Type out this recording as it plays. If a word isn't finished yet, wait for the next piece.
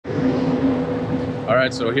All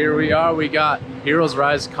right, so here we are. We got Heroes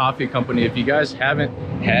Rise Coffee Company. If you guys haven't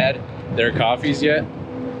had their coffees yet,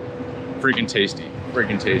 freaking tasty,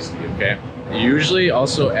 okay? Usually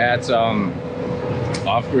also at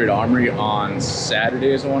Off-Grid Armory on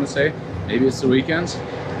Saturdays, I want to say. Maybe it's the weekends,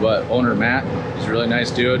 but owner Matt, he's a really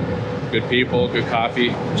nice dude. Good people, good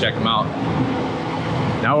coffee. Check him out.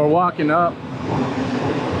 Now we're walking up.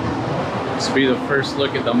 This will be the first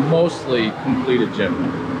look at the mostly completed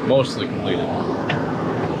gym. Mostly completed.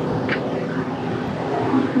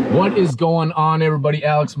 What is going on, everybody?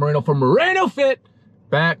 Alex Moreno from Moreno Fit,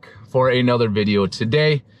 back for another video.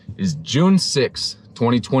 Today is June 6th,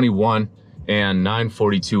 2021, and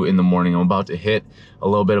 9:42 in the morning. I'm about to hit a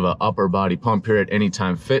little bit of an upper body pump here at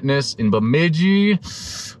Anytime Fitness in Bemidji.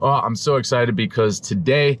 Oh, I'm so excited because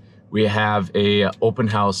today we have a open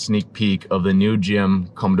house sneak peek of the new gym.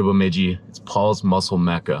 Come to Bemidji. It's Paul's Muscle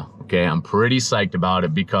Mecca. Okay, I'm pretty psyched about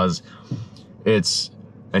it because it's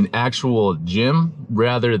an actual gym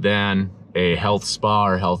rather than a health spa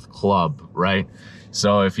or health club, right?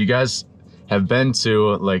 So if you guys have been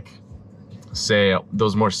to, like, say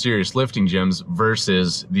those more serious lifting gyms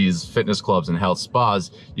versus these fitness clubs and health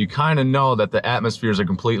spas, you kind of know that the atmospheres are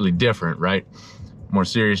completely different, right? More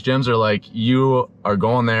serious gyms are like, you are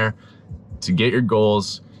going there to get your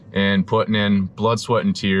goals and putting in blood, sweat,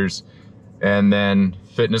 and tears. And then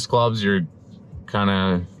fitness clubs, you're kind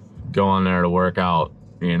of going there to work out,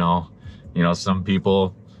 you know? Some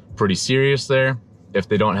people pretty serious there if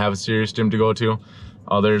they don't have a serious gym to go to.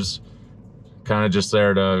 Others kind of just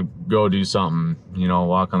there to go do something,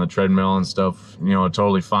 walk on the treadmill and stuff.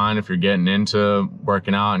 Totally fine if you're getting into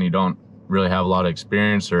working out and you don't really have a lot of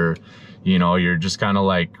experience, or you're just kind of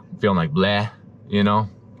like feeling like bleh,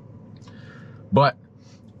 But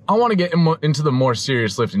I want to get into the more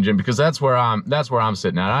serious lifting gym because that's where I'm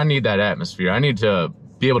sitting at. I need that atmosphere. I need to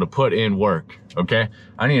be able to put in work, okay?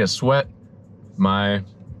 I need to sweat my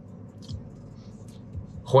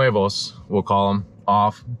huevos, we'll call them,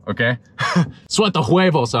 off, okay? Sweat the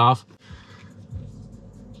huevos off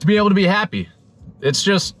to be able to be happy. It's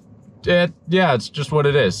just, it's just what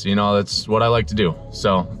it is, That's what I like to do.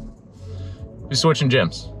 So, be switching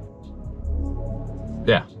gyms.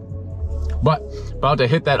 Yeah. But, about to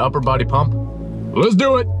hit that upper body pump. Let's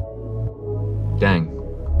do it! Dang,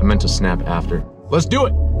 I meant to snap after. Let's do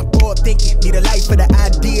it! Bored thinking, need a light for the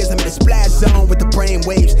ideas. I'm in the splash zone with the brain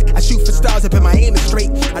waves. I shoot for stars up and my aim is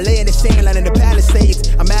straight. I lay in the sand line in the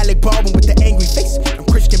Palisades. I'm Alec Baldwin with the angry face. I'm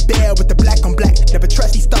Christian Bale with the black on black. Never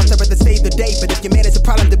trust these thoughts, I'd rather save the day. But if your man is a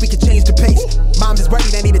problem, then we can change the pace. Mom's is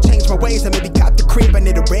worried, I need to change my ways. I maybe cop the crib, I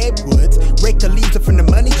need the redwoods. Rake the leaves up from the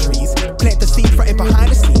money trees. Plant the seeds front and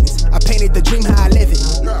behind the scenes. I painted the dream how I live it.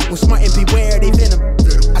 Was smart and beware they venom.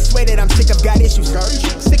 I swear that I'm sick, I've got issues.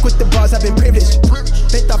 Sick with the bars, I've been privileged.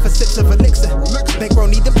 Bent off a sips of elixir. Bankroll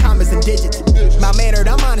need the commas and digits. My mannered,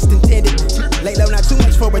 I'm honest intended. Lay low, not too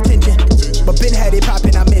much for attention. But been had it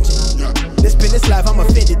poppin', I mentioned. This been this life, I'm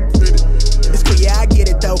offended. It's cool, yeah, I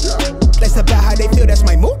get it though. Less about how they feel, that's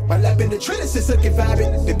my mood. My lap in the trellis is looking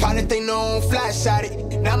vibrant. The pilot they know on fly shot it.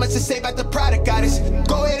 Not much to say about the product goddess.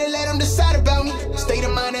 Go ahead and let them decide about me. State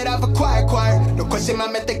of mind that I've acquired. No question,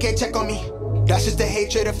 my method can't check on me. That's just the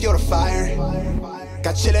hatred to fuel the fire.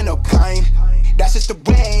 Got chillin', no kind. That's just the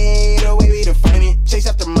way we define it. Chase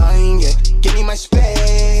after mine, yeah. Give me my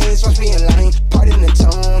space, watch me in line. Pardon the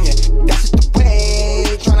tone, yeah. That's just the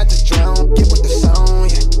way. Try not to drown, get with the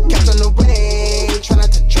sound, yeah. Catch on the way, try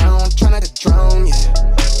not to drown, yeah.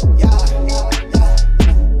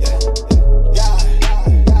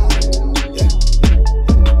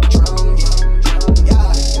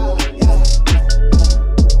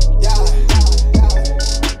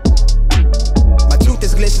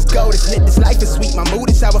 This life is sweet, my mood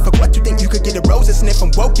is sour. For what you think you could get a rose and sniff.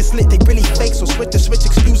 I'm woke, it's lit, they really fake. So switch the switch,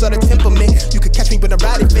 excuse all the temperament. You could catch me with a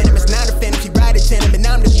riding venom. It's not a fantasy, ride it tandem. And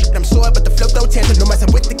now I'm the shit, I'm sore, but the flow though tantrum. No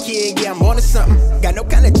messing with the kid, yeah, I'm on to something. Got no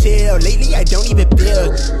kind of chill, lately I don't even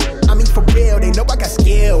build. I mean for real, they know I got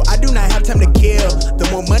skill. I do not have time to kill. The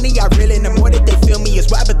more money I reel in, the more that they feel me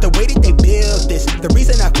is why. But the way that they build this, the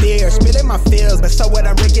reason I fear, spilling my feels. But so what,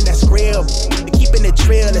 I'm rigging that skrill. Keeping it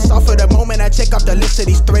trill, it's all for the moment I check off the list of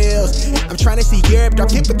these thrills. I'm trying to see Europe, drop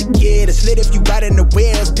hip with the kid. It's lit if you riding the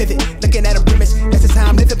wheels. Pivot, looking at a grimace. That's just how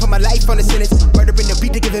I'm living, put my life on the sentence. Murdering the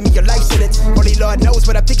beat, to giving me your life sentence. Only Lord knows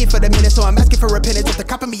what I'm thinking for the minute, so I'm asking for repentance. If the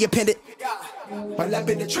cop me appended. My lap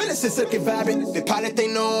in the trellis is looking vibrant. The pilot they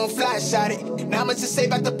know on fly shot it. Not much to say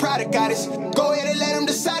about the product goddess. Go ahead and let them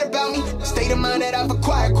decide about me. State of mind that I've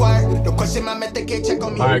acquired. No question, my method can't check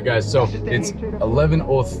on me. Alright guys, so it's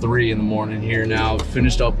 11:03 in the morning here now.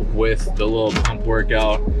 Finished up with the little pump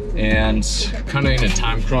workout and kind of in a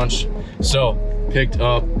time crunch. So picked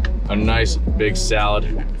up a nice big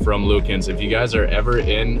salad from Lucan's. If you guys are ever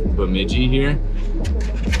in Bemidji here,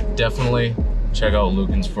 definitely check out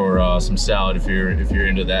Lucan's for some salad if you're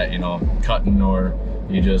into that, you know, cutting or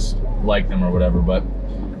you just like them or whatever. But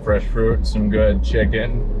fresh fruit, some good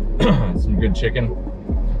chicken, some good chicken,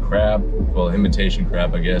 crab, well, imitation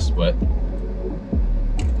crab, I guess, but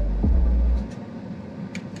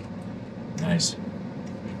nice.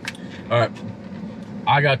 All right,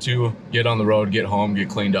 I got to get on the road, get home, get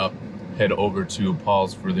cleaned up, head over to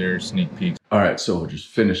Paul's for their sneak peek. All right, so just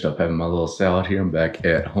finished up having my little salad here. I'm back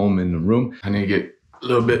at home in the room. I need to get a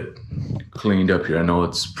little bit cleaned up here. I know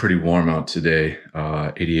it's pretty warm out today,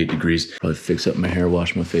 88 degrees. Probably fix up my hair,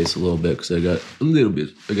 wash my face a little bit because I got a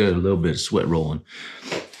little bit of sweat rolling.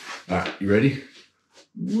 All right, you ready?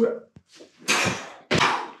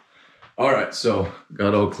 All right, so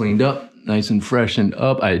got all cleaned up, nice and freshened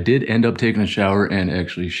up. I did end up taking a shower and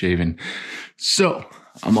actually shaving. So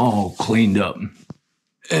I'm all cleaned up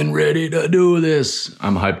and ready to do this.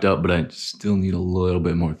 I'm hyped up, but I still need a little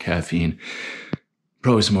bit more caffeine.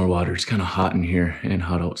 Probably some more water. It's kind of hot in here and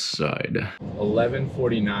hot outside.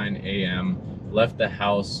 11:49 a.m. Left the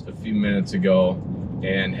house a few minutes ago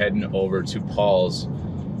and heading over to Paul's.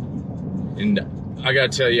 And I gotta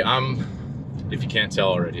tell you, if you can't tell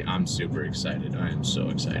already, I'm super excited. I am so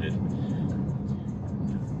excited.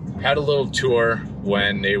 Had a little tour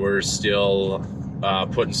when they were still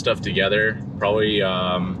putting stuff together, probably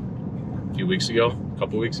a few weeks ago, a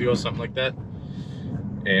couple weeks ago, something like that.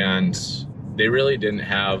 And they really didn't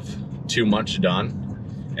have too much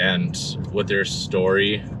done. And with their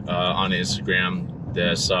story on Instagram that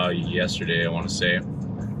I saw yesterday, I want to say,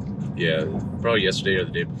 yeah, probably yesterday or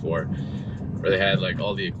the day before, where they had like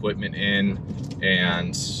all the equipment in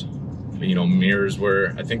and, you know,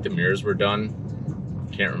 I think the mirrors were done.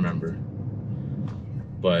 Can't remember.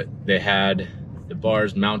 But they had the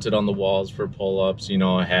bars mounted on the walls for pull-ups, you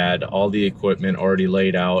know, had all the equipment already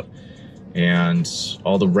laid out and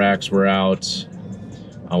all the racks were out.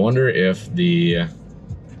 I wonder if the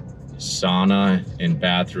sauna and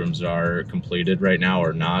bathrooms are completed right now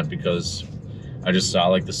or not, because I just saw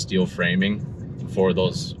like the steel framing for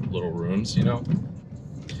those little rooms, you know,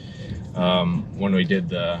 when we did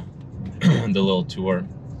the the little tour.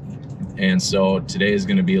 And so today is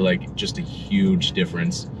going to be like just a huge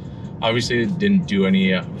difference. Obviously didn't do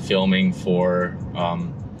any filming for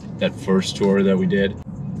that first tour that we did.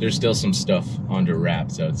 There's still some stuff under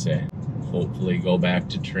wraps, I would say. Hopefully go back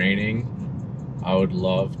to training. I would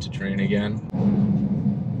love to train again.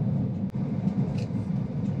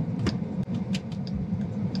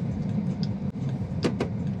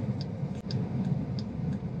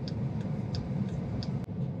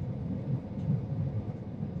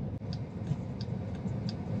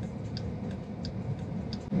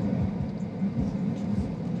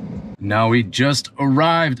 Now we just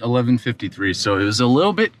arrived, 11:53, so it was a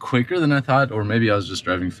little bit quicker than I thought, or maybe I was just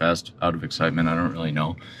driving fast out of excitement, I don't really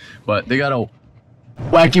know. But they got a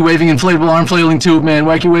wacky waving inflatable arm flailing tube man,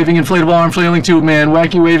 wacky waving inflatable arm flailing tube man,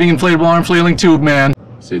 wacky waving inflatable arm flailing tube man.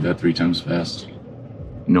 Say that 3 times fast.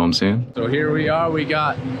 You know what I'm saying? So here we are, we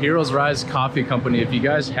got Heroes Rise Coffee Company. If you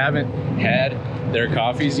guys haven't had their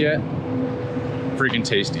coffees yet, freaking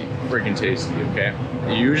tasty, okay?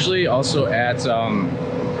 Usually also at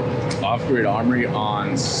Off-Grid Armory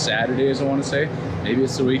on Saturdays, I want to say. Maybe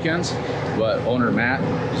it's the weekends, but owner Matt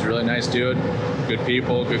is a really nice dude. Good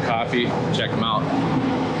people, good coffee. Check him out.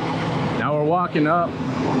 Now we're walking up.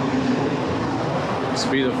 This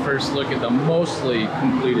will be the first look at the mostly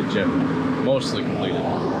completed gym. Mostly completed.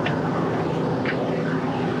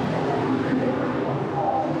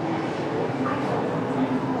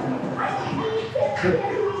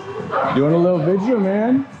 Doing a little video,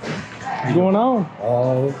 man. What's going on?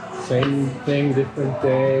 Same thing, different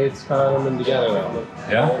day. It's kind of coming together now.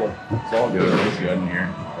 Yeah? It's all good. It's good in here.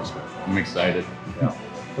 I'm excited. Yeah.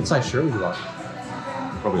 What size shirt would you like?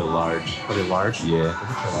 Probably a large. Probably a large?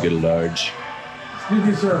 Yeah. Get a large. Excuse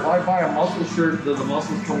me, sir. If I buy a muscle shirt, does the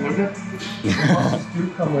muscles come with it? The muscles do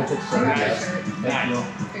come with it, so yes. Thank you.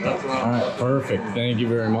 All right, perfect. Thank you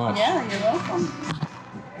very much. Yeah, you're welcome.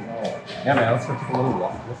 Yeah, man. Let's go take a little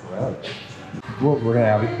walk. Look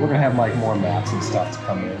around. We're gonna have like more mats and stuff to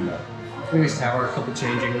come in. We at least have our couple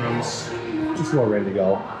changing rooms, just all ready to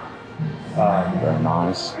go. Very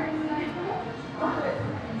nice.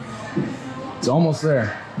 It's almost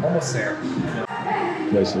there. Almost there.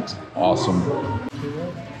 Place looks awesome. What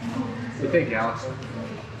do you think, Alex?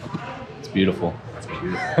 It's beautiful. It's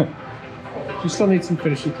beautiful. You still need some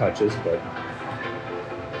finishing touches, but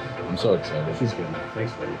I'm so excited. She's good.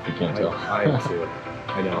 Thanks, buddy. You can't tell. I am too.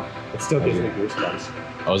 I know. It still gives me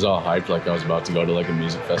goosebumps. I was all hyped like I was about to go to like a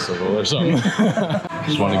music festival or something.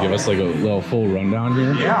 Just want to give us like a little full rundown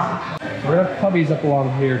here. Yeah. We're gonna have cubbies up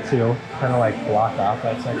along here too, kind of like block off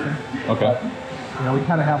that section. Okay. But, you know, we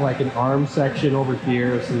kind of have like an arm section over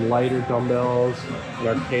here, some lighter dumbbells, and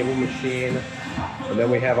our cable machine. And then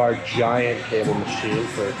we have our giant cable machine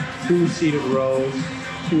for 2 seated rows,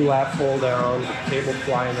 2 lat pull downs, a cable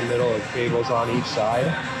fly in the middle, and cables on each side.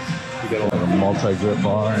 You get a multi-grip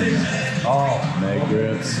bar and mag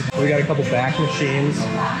grips. We got a couple back machines.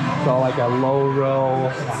 So like a low row, a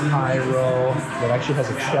high row. That actually has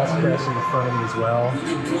a chest press in the front of it as well.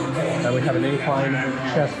 Then we have an incline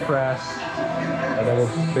chest press. And then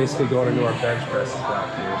we're basically going into our bench presses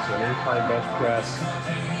back here. So an incline bench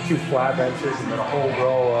press, 2 flat benches, and then a whole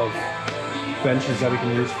row of benches that we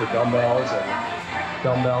can use for dumbbells. And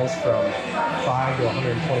dumbbells from 5 to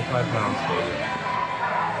 125 pounds, baby.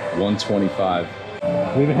 125.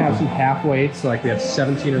 We even have some half weights, so like we have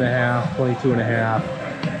 17 and a half, 22 and a half,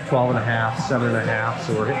 12 and a half, 7 and a half,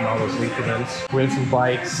 so we're hitting all those increments. We have some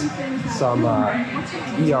bikes, some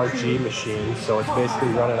ERG machines, so it's basically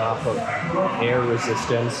running off of air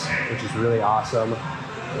resistance, which is really awesome.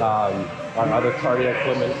 Our other cardio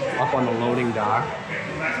equipment up on the loading dock.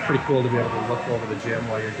 It's pretty cool to be able to look over the gym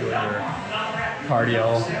while you're doing your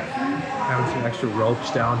cardio. Having some extra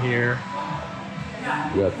ropes down here.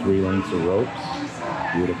 We got 3 lengths of ropes.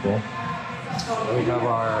 Beautiful. And we have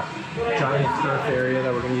our giant turf area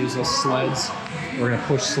that we're going to use those sleds. We're going to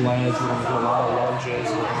push sleds. We're going to do a lot of lunges.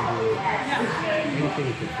 We're going to do anything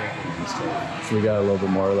you can think of these days. So we got a little bit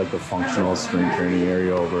more like the functional strength training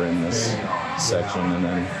area over in this section, and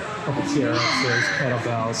then a couple TRXs,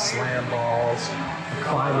 kettlebells, slam balls, a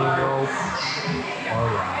climbing rope. Oh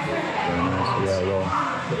yeah. Very nice. We got a little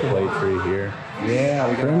plate tree here. Yeah,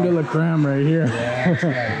 we got creme de la creme right here. Yeah, that's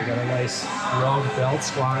right. We got a nice road belt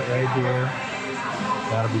squat right here.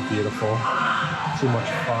 That'll be beautiful. Too much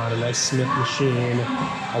fun. A nice Smith machine,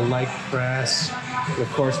 a leg press. And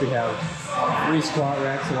of course, we have 3 squat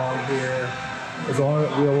racks along here. We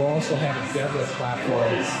will also have a deadlift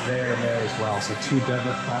platform there and there as well. So 2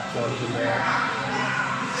 deadlift platforms in there.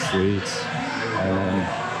 Sweet. And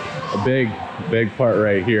a big part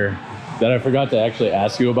right here that I forgot to actually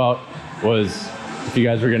ask you about was if you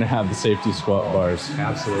guys were going to have the safety squat bars.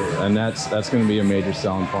 Absolutely. And that's going to be a major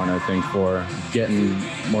selling point, I think, for getting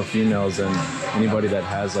more females and anybody that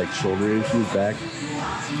has like shoulder issues back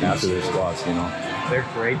after their squats, you know. They're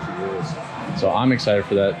great to use. So I'm excited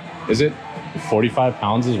for that. Is it 45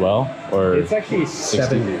 pounds as well? Or it's actually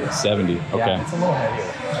 70. 70, okay. Yeah, it's a little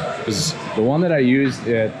heavier. Because the one that I used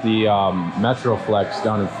at the Metroflex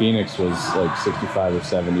down in Phoenix was like 65 or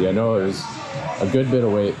 70. I know it was a good bit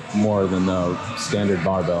of weight more than the standard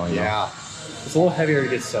barbell, you know? Yeah. It's a little heavier to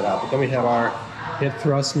get set up, but then we have our hip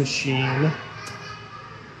thrust machine.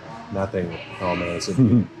 Nothing. Oh man, it's So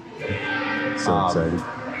excited.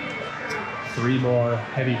 3 more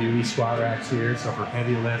heavy duty squat racks here. So for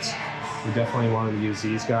heavy lifts, we definitely wanted to use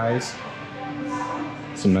these guys.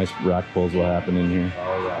 Some nice rack pulls will happen in here.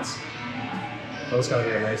 Oh yes. Those gotta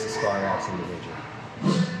be the nicest squat racks in the region.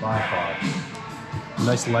 By far.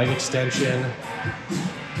 Nice leg extension,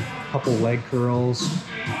 couple leg curls,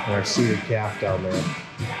 and our seated calf down there.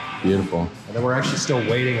 Beautiful. And then we're actually still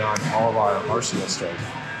waiting on all of our arsenal strength.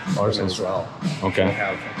 Arsenal as well. Okay. We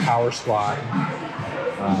have a power squat,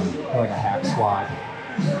 like a hack squat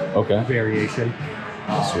Okay. variation.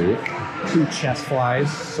 Sweet. 2 chest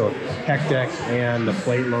flies, so a pec deck and a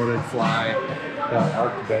plate loaded fly,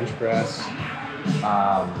 arc bench press,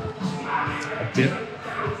 a dip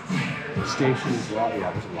station as well.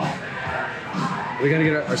 Yeah, there's a lot. We gotta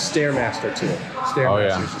get our Stairmaster too.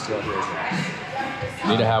 Stairmaster's just out here as well.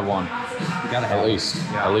 Need to have one. You gotta have At least.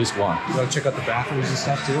 Yeah. At least one. You wanna check out the bathrooms and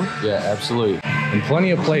stuff too? Yeah, absolutely. And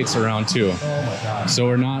plenty of plates around too. Oh my god. So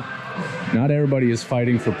we're not everybody is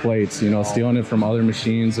fighting for plates, you know, stealing it from other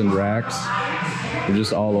machines and racks. They're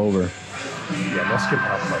just all over. Yeah, most people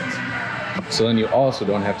have plates. So then you also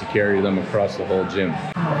don't have to carry them across the whole gym.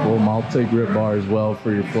 Full multi-grip bar as well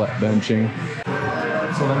for your flat benching.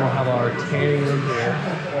 So then we'll have our tanning room here.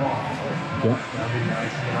 Okay. That'll be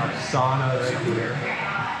nice. And our sauna right here.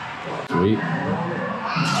 Sweet.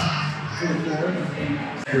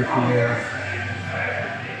 Here.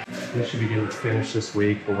 This should be getting finished this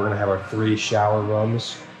week, but we're gonna have our 3 shower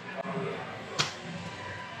rooms.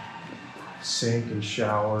 Sink and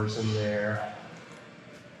showers in there.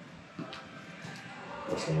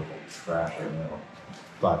 This one looks like trash right now.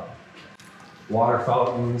 But water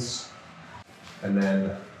fountains, and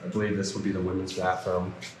then I believe this would be the women's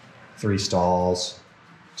bathroom. 3 stalls,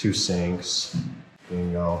 2 sinks. There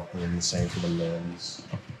you go. And then the same for the men's.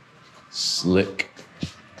 Slick.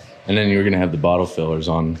 And then you're gonna have the bottle fillers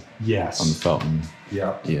on. Yes. On the fountain.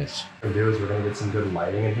 Yep. Yes. What we're gonna do is we're gonna get some good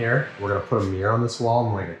lighting in here. We're gonna put a mirror on this wall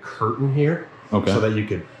and like a curtain here. Okay. So that you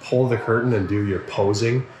could pull the curtain and do your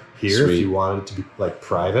posing here. Sweet. If you wanted it to be like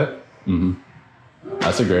private. Mm-hmm.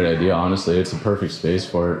 That's a great idea, honestly. It's a perfect space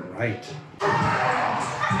for it. Right.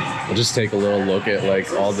 We'll just take a little look at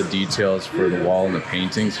like all the details for the wall and the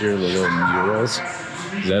paintings here, the little murals.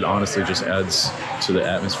 That honestly just adds to the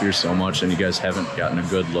atmosphere so much, and you guys haven't gotten a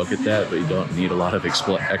good look at that, but you don't need a lot of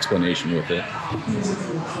explanation with it.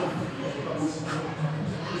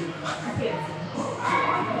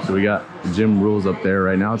 So we got the gym rules up there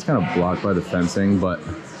right now. It's kind of blocked by the fencing, but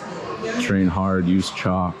train hard, use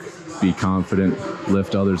chalk, be confident,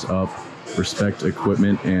 lift others up, respect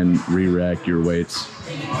equipment, and re-rack your weights.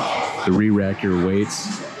 To re-rack your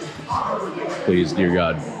weights, please, dear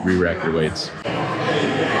God, re-rack your weights.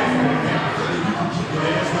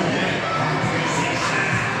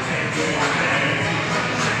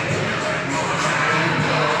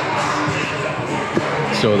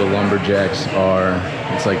 So the Lumberjacks are,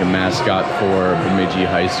 it's like a mascot for Bemidji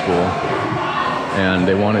High School, and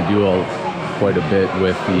they want to do quite a bit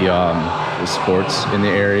with the sports in the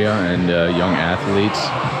area and young athletes.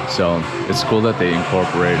 So it's cool that they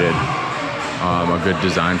incorporated a good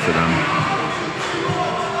design for them.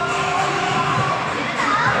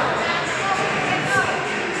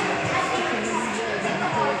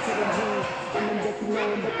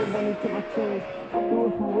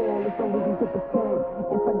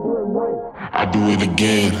 I do it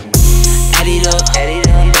again. Add it up,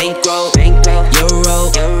 bankroll,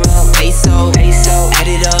 euro, peso, add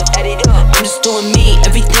it up, I'm just doing me,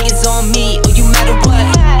 everything is on me, oh you matter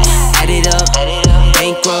what. Add it up,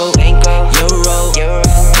 bankroll, euro,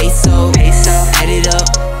 peso, add it up,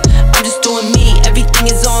 I'm just doing me, everything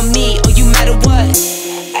is on me, oh you matter what.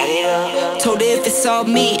 Add it up, told her if it's all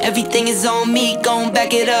me, everything is on me, gon'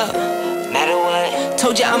 back it up. Matter what,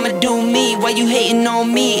 told you I'ma do me, why you hating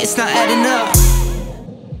on me, it's not adding up.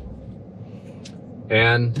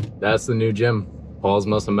 And that's the new gym, Paul's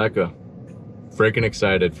Muscle Mecca. Freaking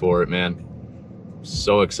excited for it, man.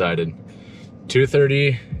 So excited.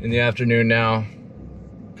 2:30 in the afternoon now.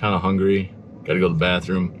 Kind of hungry. Gotta go to the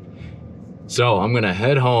bathroom. So I'm gonna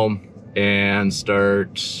head home and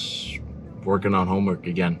start working on homework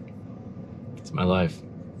again. It's my life.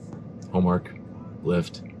 Homework,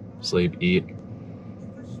 lift, sleep, eat,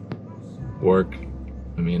 work.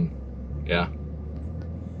 I mean, yeah.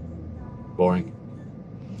 Boring.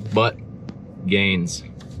 But gains.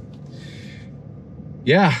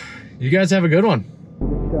 Yeah, you guys have a good one.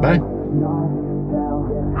 Bye.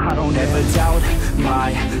 I don't ever doubt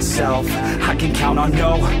myself. I can count on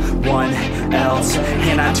no one else,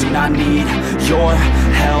 and I do not need your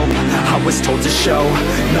help. I was told to show,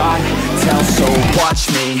 not tell, so watch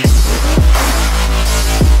me